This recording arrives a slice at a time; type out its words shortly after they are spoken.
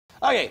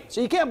Okay, so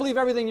you can't believe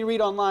everything you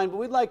read online, but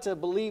we'd like to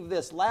believe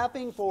this.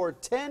 Laughing for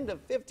 10 to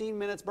 15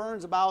 minutes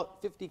burns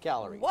about 50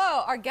 calories.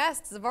 Whoa, our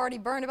guests have already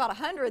burned about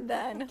 100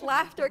 then.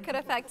 Laughter could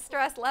affect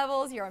stress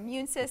levels, your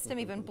immune system,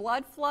 even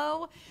blood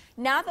flow.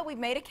 Now that we've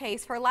made a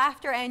case for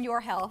laughter and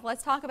your health,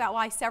 let's talk about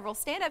why several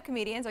stand-up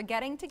comedians are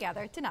getting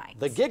together tonight.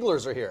 The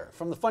gigglers are here.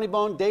 From the Funny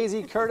Bone,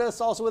 Daisy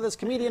Curtis, also with us,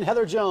 comedian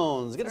Heather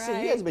Jones. Good to see you.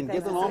 You guys have been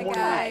giggling all morning.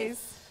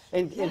 Guys.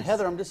 And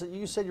Heather,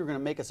 you said you were going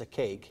to make us a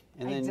cake,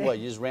 and then what,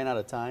 you just ran out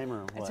of time,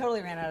 or what? I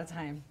totally ran out of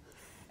time.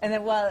 And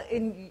then, well,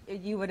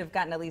 you would have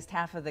gotten at least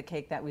half of the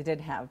cake that we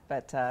did have,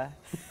 but I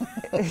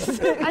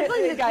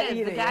believe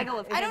the gaggle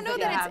of I don't know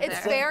that it's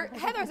fair.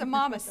 Heather's a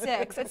mom of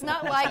 6. It's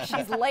not like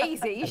she's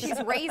lazy.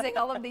 She's raising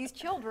all of these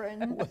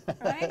children.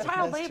 Right?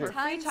 Child labor.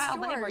 Free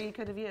child labor you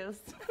could have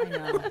used. I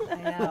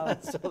know.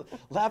 So,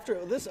 laughter,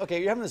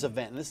 okay, you're having this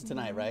event, and this is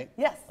tonight, right?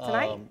 Yes,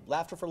 tonight.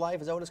 Laughter for Life,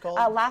 is that what it's called?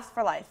 Laughs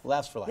for Life.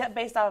 Laughs for Life. Yep,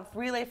 based off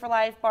Relay for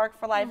Life, Bark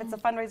for Life. It's a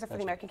fundraiser for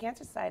the American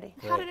Cancer Society.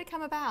 How did it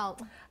come about?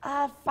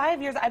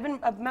 5 years. I've been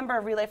a member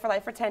of Relay for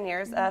Life for 10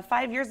 years.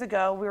 5 years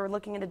ago, we were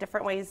looking into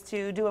different ways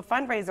to do a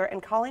fundraiser,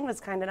 and Colleen was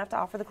kind enough to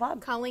offer the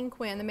club. Colleen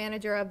Quinn, the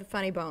manager of the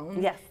Funny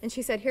Bone. Yes. And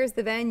she said, here's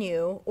the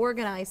venue,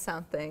 organize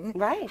something.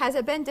 Right. Has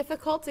it been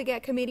difficult to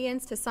get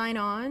comedians to sign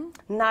on?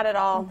 Not at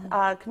all.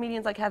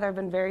 Comedians like Heather have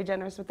been very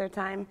generous with their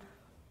time.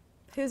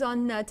 Who's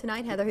on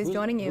tonight, Heather? Who's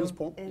joining you?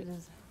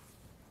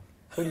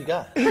 Who do you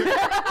got?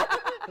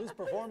 Who's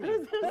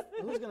performing?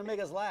 Who's going to make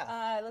us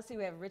laugh? Let's see,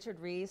 we have Richard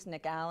Reese,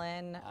 Nick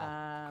Allen,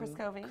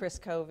 Chris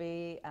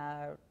Covey,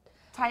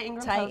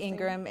 Ty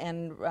Ingram,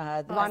 and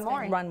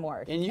Ron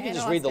Moore. And you can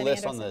just read the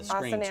list on the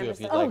screen, too,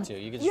 if you'd like to.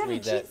 You can just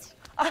read that.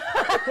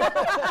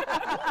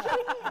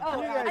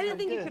 I didn't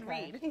think you could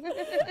read.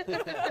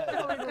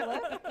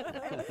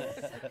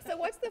 So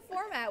what's the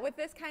format with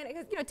this kind of,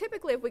 because, you know,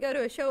 typically if we go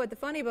to a show at the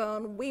Funny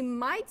Bone, we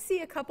might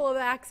see a couple of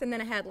acts and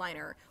then a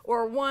headliner,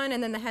 or one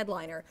and then the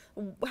headliner.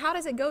 How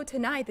does it go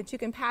tonight that you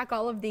can pack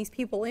all of these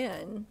people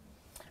in?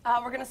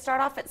 We're going to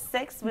start off at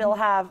 6. We'll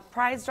have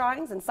prize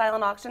drawings and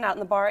silent auction out in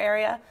the bar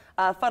area,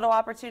 photo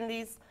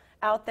opportunities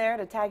out there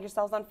to tag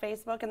yourselves on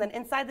Facebook, and then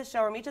inside the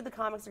showroom, each of the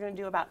comics are going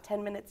to do about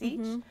 10 minutes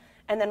each,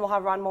 and then we'll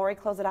have Ron Morey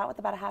close it out with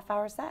about a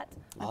half-hour set.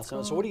 Awesome.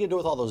 Cool. So what are you going to do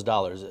with all those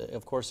dollars?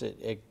 Of course,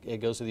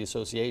 it goes to the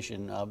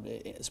association.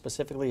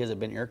 Specifically, has it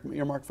been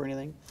earmarked for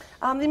anything?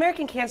 The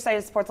American Cancer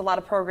Society supports a lot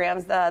of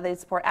programs. They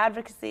support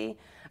advocacy.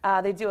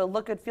 They do a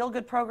look good, feel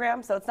good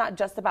program, so it's not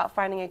just about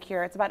finding a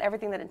cure, it's about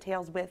everything that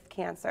entails with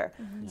cancer.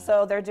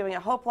 So they're doing a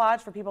Hope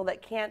Lodge for people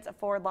that can't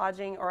afford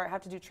lodging or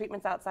have to do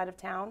treatments outside of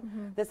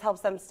town. This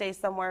helps them stay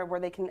somewhere where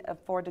they can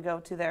afford to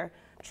go to their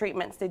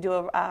treatments. They do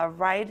a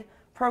ride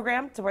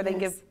program to where they can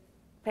give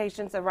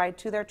patients a ride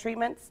to their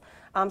treatments,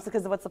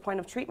 because what's the point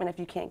of treatment if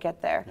you can't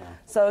get there?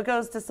 So it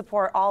goes to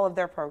support all of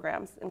their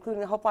programs,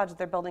 including the Hope Lodge that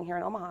they're building here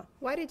in Omaha.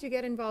 Why did you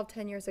get involved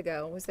 10 years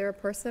ago? Was there a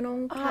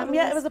personal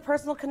yeah, it was a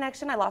personal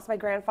connection. I lost my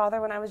grandfather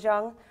when I was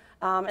young,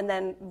 and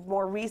then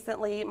more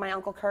recently, my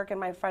Uncle Kirk and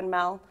my friend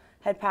Mel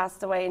had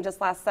passed away, and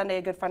just last Sunday,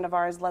 a good friend of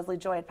ours, Leslie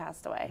Joy, had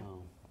passed away.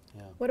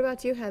 What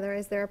about you, Heather?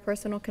 Is there a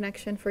personal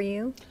connection for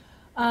you?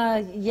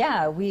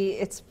 Yeah,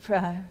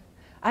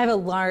 I have a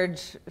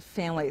large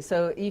family,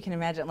 so you can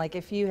imagine, like,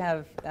 if you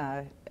have,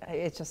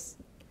 it's just,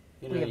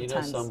 you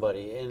know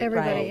somebody. And,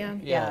 everybody,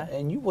 yeah.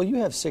 And you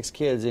have 6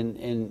 kids,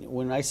 and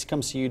when I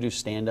come see you do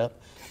stand-up,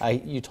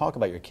 you talk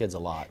about your kids a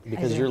lot,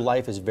 because your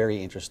life is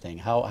very interesting.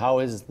 How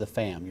is the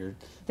fam?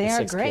 They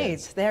are great.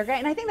 Kids? They are great,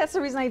 and I think that's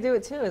the reason I do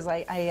it, too, is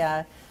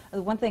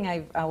one thing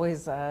I've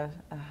always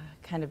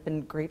kind of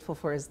been grateful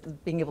for is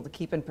being able to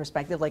keep in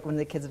perspective, like when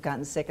the kids have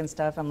gotten sick and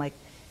stuff, I'm like,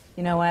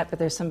 you know what, but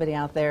there's somebody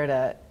out there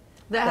that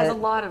has a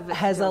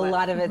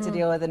lot of it to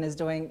deal with and is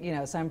doing, you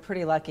know, so I'm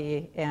pretty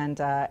lucky. And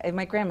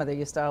my grandmother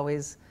used to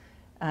always,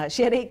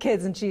 she had 8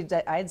 kids, and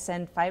I'd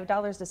send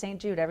 $5 to St.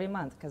 Jude every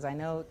month, because I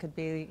know it could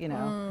be, you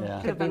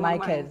know, could be my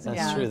kids.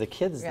 That's true. The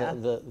kids,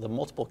 the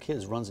multiple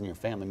kids runs in your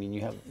family. I mean,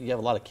 you have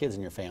a lot of kids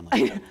in your family.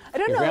 I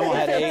don't your know. Grandma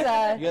had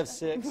 8, you have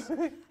 6.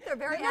 They're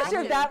very I'm not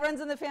sure if that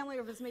runs in the family,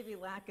 or if it's maybe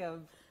lack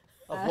of.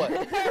 Of what?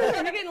 You're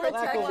getting a little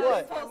lack of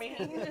what? for me.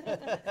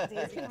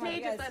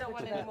 Contagious, I don't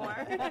want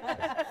anymore.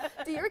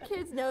 Do your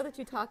kids know that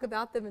you talk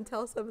about them and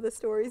tell some of the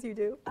stories you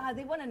do?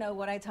 They want to know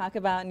what I talk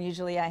about, and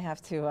usually I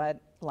have to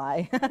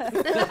lie. Because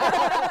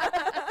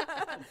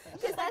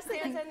that's the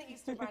thing. The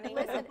Easter Bunny.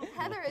 Listen,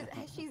 Heather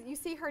you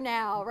see her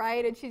now,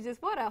 right? And she's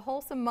just, what a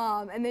wholesome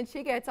mom. And then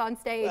she gets on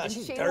stage and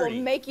she will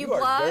make you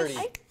blush.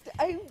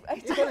 You're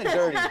kind of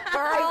dirty.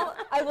 Girl,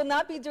 I will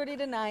not be dirty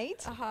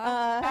tonight.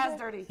 As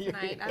dirty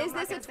tonight. Is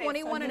this a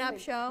 21 and up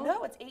show?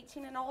 No, it's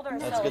 18 and older.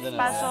 That's so good it's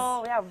enough.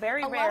 special. Yeah,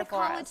 very rare a lot of for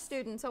college us.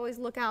 students always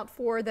look out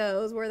for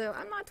those where they're,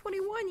 I'm not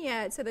 21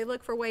 yet, so they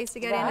look for ways to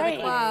get into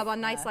the club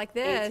on nights like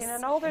this. 18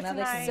 and older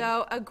tonight.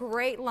 So a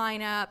great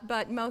lineup,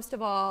 but most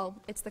of all,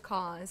 it's the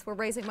cause. We're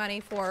raising money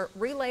for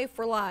Relay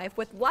for Life.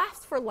 With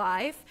Laughs for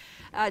Life,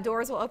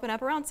 doors will open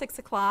up around 6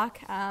 o'clock,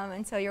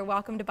 and so you're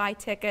welcome to buy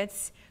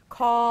tickets,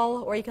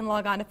 call, or you can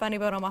log on to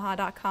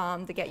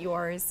funnyboneomaha.com to get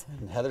yours.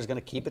 And Heather's going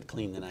to keep it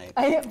clean tonight.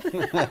 I am.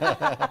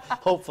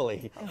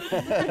 Hopefully.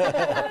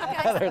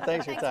 Heather,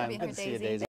 thanks for your Thanks for time. being Good here, to see you, Daisy. Daisy.